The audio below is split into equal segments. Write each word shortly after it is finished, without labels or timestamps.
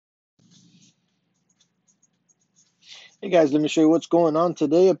Hey guys, let me show you what's going on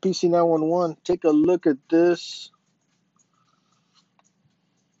today at PC 911. Take a look at this.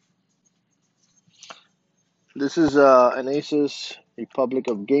 This is an Asus Republic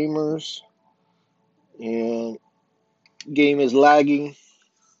of Gamers, and game is lagging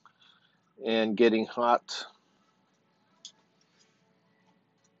and getting hot.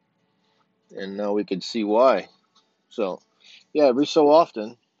 And now we can see why. So, yeah, every so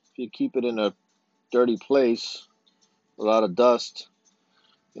often, if you keep it in a dirty place, a lot of dust,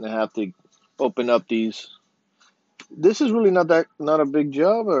 you're gonna have to open up these. This is really not a big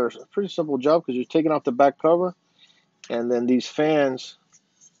job, or a pretty simple job, because you're taking off the back cover, and then these fans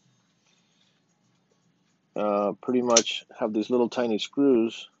pretty much have these little tiny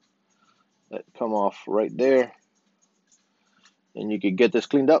screws that come off right there, and you could get this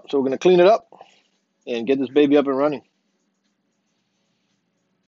cleaned up. So we're going to clean it up and get this baby up and running.